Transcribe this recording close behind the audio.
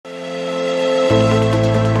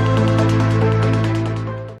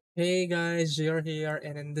Hey guys, Jer here,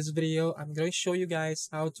 and in this video, I'm going to show you guys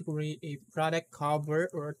how to create a product cover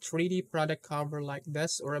or a 3D product cover like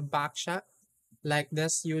this or a backshot like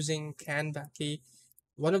this using Canva. Okay,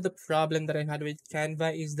 one of the problem that I had with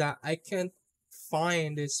Canva is that I can't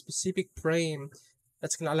find a specific frame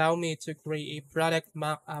that's going to allow me to create a product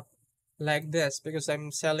mock-up like this because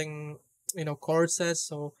I'm selling, courses,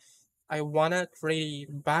 so I wanna create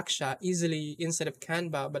a backshot easily inside of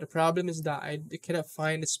Canva, but the problem is that I cannot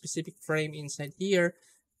find a specific frame inside here.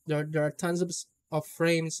 There are tons of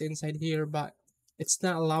frames inside here, but it's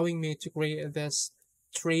not allowing me to create this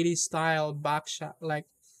 3D style backshot like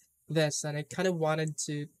this. And I kind of wanted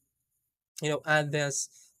to, add this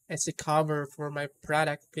as a cover for my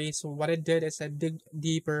product. Okay, so what I did is I dig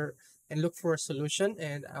deeper and look for a solution,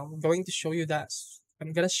 and I'm going to show you that.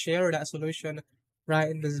 I'm gonna share that solution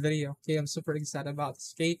right in this video. Okay, I'm super excited about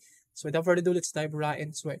this. Okay, so without further ado, let's dive right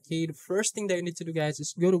into it. Okay, the first thing that you need to do, guys,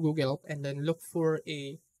 is go to Google and then look for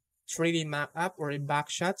a 3D map app or a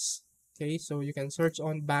backshots. Okay, so you can search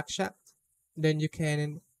on backshot, then you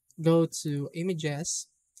can go to images.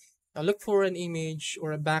 Now look for an image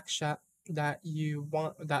or a backshot that you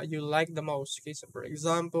like the most. Okay, so for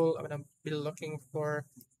example, I'm gonna be looking for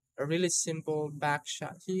a really simple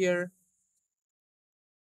backshot here.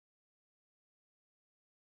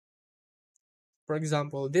 For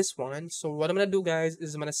example, this one. So what I'm gonna do, guys,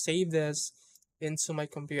 is I'm gonna save this into my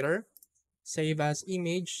computer, save as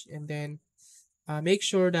image, and then make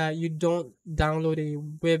sure that you don't download a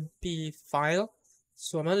WebP file.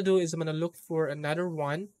 So what I'm gonna do is I'm gonna look for another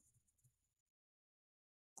one.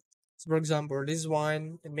 So for example, this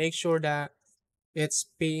one, and make sure that it's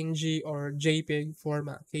PNG or JPEG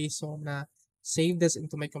format. Okay, so I'm gonna save this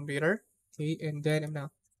into my computer. Okay, and then I'm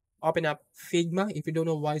gonna open up Figma. If you don't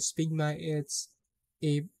know what is Figma, it's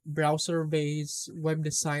a browser-based web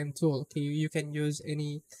design tool. Okay, you can use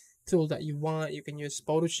any tool that you want. You can use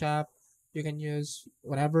Photoshop, you can use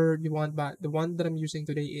whatever you want, but the one that I'm using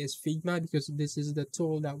today is Figma because this is the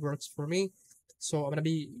tool that works for me. So I'm gonna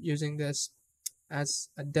be using this as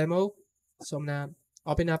a demo. So I'm gonna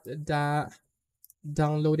open up the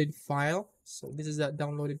downloaded file. So this is the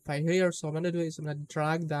downloaded file here. So what I'm gonna do is I'm gonna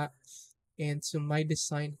drag that into my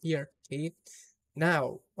design here. Okay,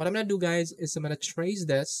 now what I'm gonna do, guys, is I'm gonna trace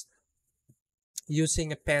this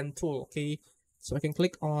using a pen tool. Okay, so I can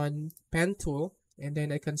click on pen tool and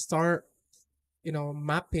then I can start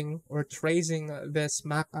mapping or tracing this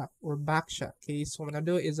mockup or backshot. Okay, so what I'm gonna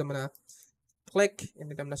do is I'm gonna click and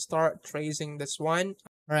then I'm gonna start tracing this one.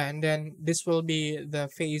 All right, and then this will be the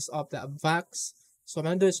face of the box. So what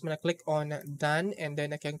I'm gonna do is I'm gonna click on done, and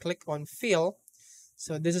then I can click on fill.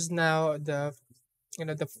 So this is now the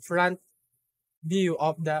the front view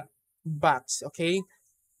of the box. Okay,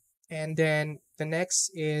 and then the next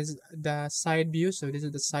is the side view. So this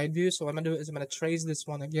is the side view. So what I'm gonna do is I'm gonna trace this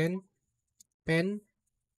one again, pen.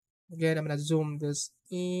 Again, I'm gonna zoom this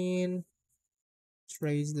in,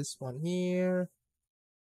 trace this one here.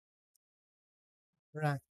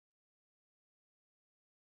 Right.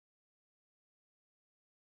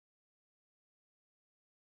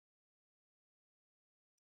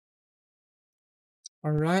 All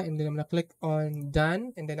right, and then I'm gonna click on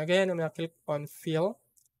done, and then again I'm gonna click on fill.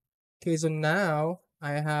 Okay, so now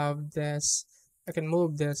I have this. I can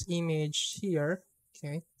move this image here.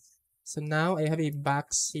 Okay, so now I have a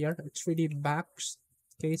box here, a 3D box.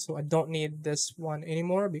 Okay, so I don't need this one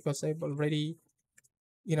anymore because I've already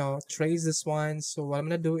traced this one. So what I'm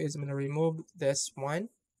gonna do is I'm gonna remove this one.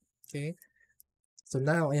 Okay, so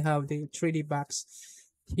now I have the 3D box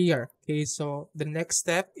here. Okay, so the next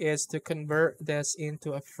step is to convert this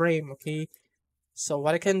into a frame. Okay, so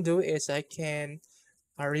what I can do is I can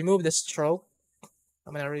remove the stroke.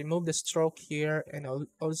 I'm gonna remove the stroke here, and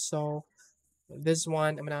also this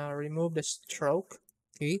one I'm gonna remove the stroke.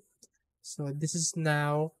 Okay, so this is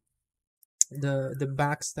now the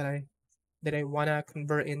box that I wanna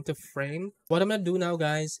convert into frame. What I'm gonna do now,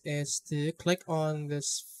 guys, is to click on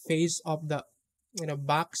this face of the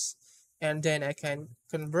box, and then I can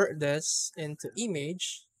convert this into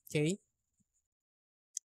image. Okay,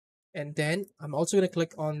 and then I'm also gonna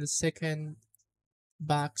click on the second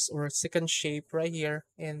box or second shape right here,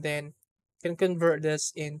 and then can convert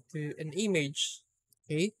this into an image.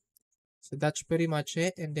 Okay, so that's pretty much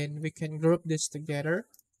it, and then we can group this together.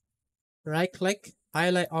 Right click,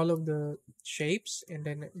 highlight all of the shapes, and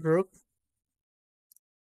then group.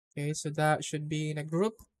 Okay, so that should be in a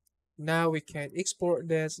group. Now we can export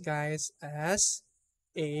this, guys, as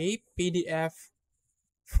a PDF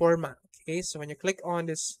format. Okay, so when you click on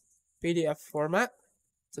this PDF format,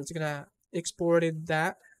 so it's gonna export it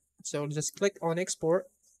that. So just click on export.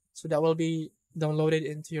 So that will be downloaded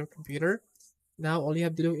into your computer. Now all you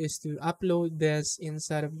have to do is to upload this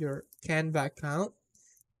inside of your Canva account.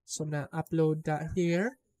 So now upload that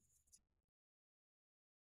here.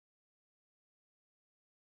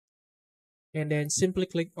 And then simply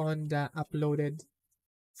click on the uploaded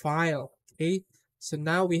file. Okay. So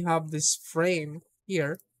now we have this frame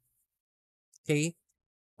here. Okay.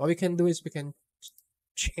 What we can do is we can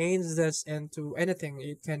change this into anything.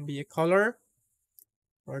 It can be a color,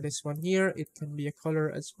 or this one here, it can be a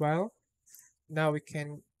color as well. Now we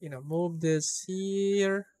can, move this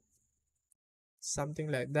here,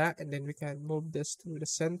 something like that, and then we can move this to the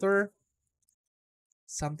center,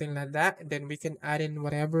 something like that, and then we can add in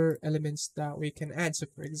whatever elements that we can add. So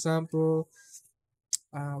for example,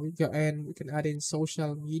 we can add in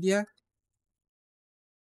social media.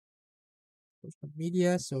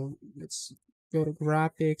 So let's go to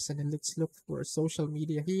graphics, and then let's look for social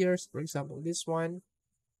media here. So for example, this one,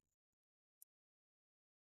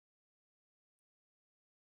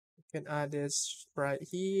 we can add this right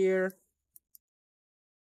here.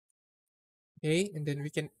 Okay, and then we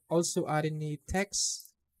can also add in a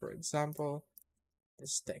text. For example,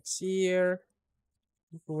 this text here.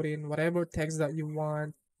 You put in whatever text that you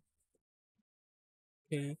want.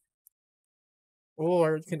 Okay,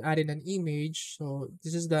 or you can add in an image. So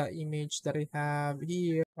this is the image that I have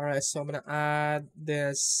here. All right, so I'm gonna add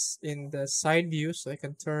this in the side view, so I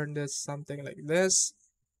can turn this something like this.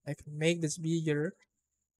 I can make this bigger.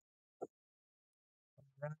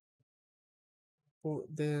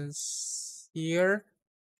 Put this here.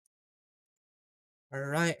 All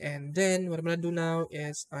right, and then what I'm gonna do now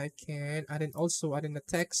is I can add in the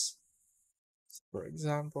text. For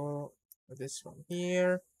example, this one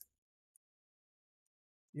here.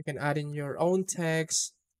 You can add in your own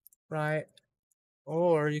text, right?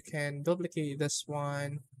 Or you can duplicate this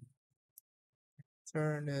one,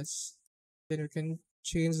 turn this, then we can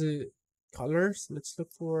change the colors. Let's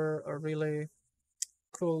look for a really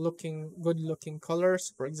cool looking, good looking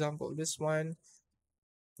colors. For example, this one.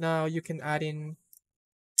 Now you can add in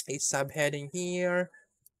a subheading here.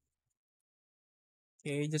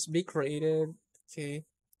 Okay, just be creative. Okay,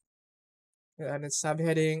 add a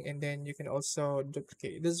subheading, and then you can also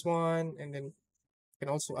duplicate this one, and then you can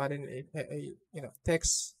also add in a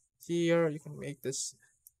text here. You can make this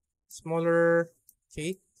smaller.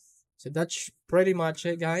 Okay, so that's pretty much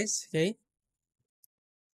it, guys. Okay,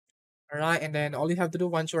 all right, and then all you have to do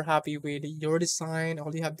once you're happy with your design,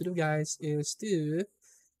 all you have to do, guys, is to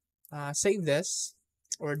save this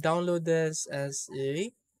or download this as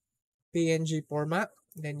a PNG format.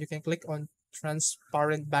 Then you can click on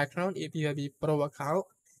transparent background if you have a pro account.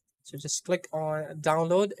 So just click on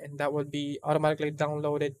download, and that would be automatically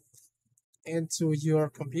downloaded into your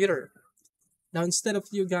computer. Now, instead of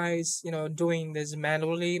you guys, doing this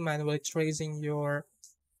manually tracing your,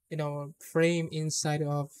 frame inside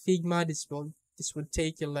of Figma, this would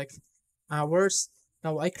take you like hours.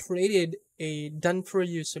 Now, I created a done for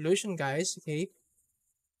you solution, guys. Okay,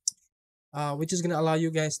 which is gonna allow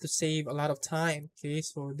you guys to save a lot of time. Okay,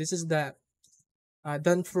 so this is the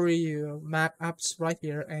done for you Mac apps right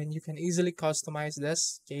here, and you can easily customize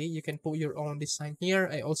this. Okay, you can put your own design here.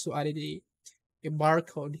 I also added a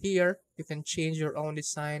barcode here. You can change your own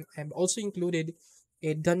design, and also included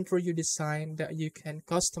a done for you design that you can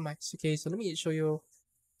customize. Okay, so let me show you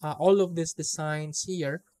all of these designs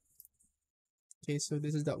here. Okay, so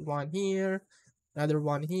this is that one here, another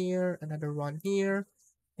one here, another one here,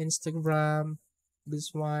 Instagram, this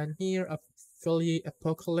one here, affiliate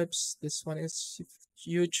apocalypse, this one is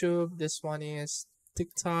YouTube, this one is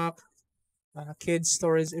TikTok, kids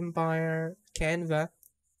stories empire, Canva,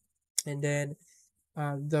 and then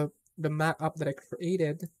the map app that I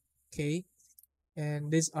created. Okay,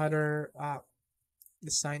 and this other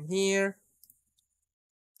design here.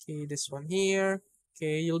 Okay, this one here.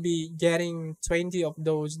 Okay, you'll be getting 20 of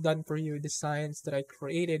those done for you designs that I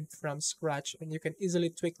created from scratch, and you can easily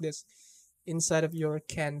tweak this inside of your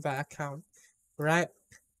Canva account, right?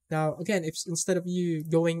 Now, again, if instead of you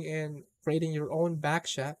going and creating your own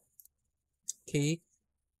backshot, okay,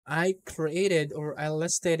 I created, or I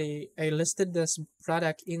listed this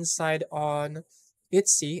product inside on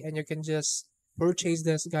Etsy, and you can just purchase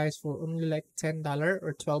this, guys, for only like $10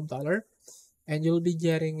 or $12, and you'll be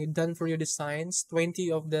getting done for you designs,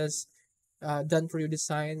 20 of this done for you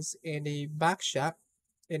designs in a backshot,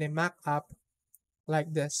 in a Mac app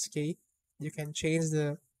like this. Okay, you can change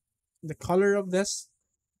the color of this,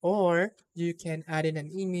 or you can add in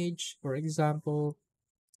an image. For example,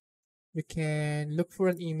 you can look for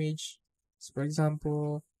an image. So for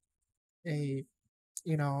example, a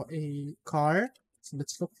a car. So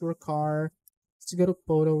let's look for a car. Let's go to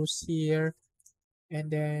photos here. And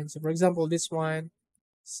then, so for example, this one,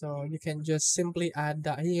 so you can just simply add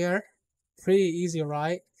that here. Pretty easy,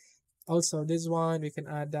 right? Also, this one, we can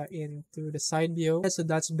add that into the side view. So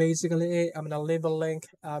that's basically it. I'm gonna leave a link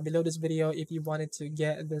below this video if you wanted to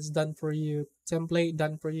get this done for you, template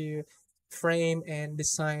done for you, frame and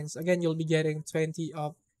designs. Again, you'll be getting 20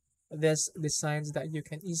 of these designs that you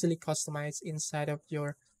can easily customize inside of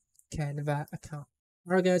your Canva account.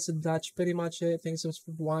 Alright guys, so that's pretty much it. Thanks so much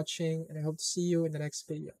for watching, and I hope to see you in the next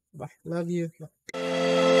video. Bye. Love you.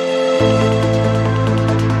 Bye.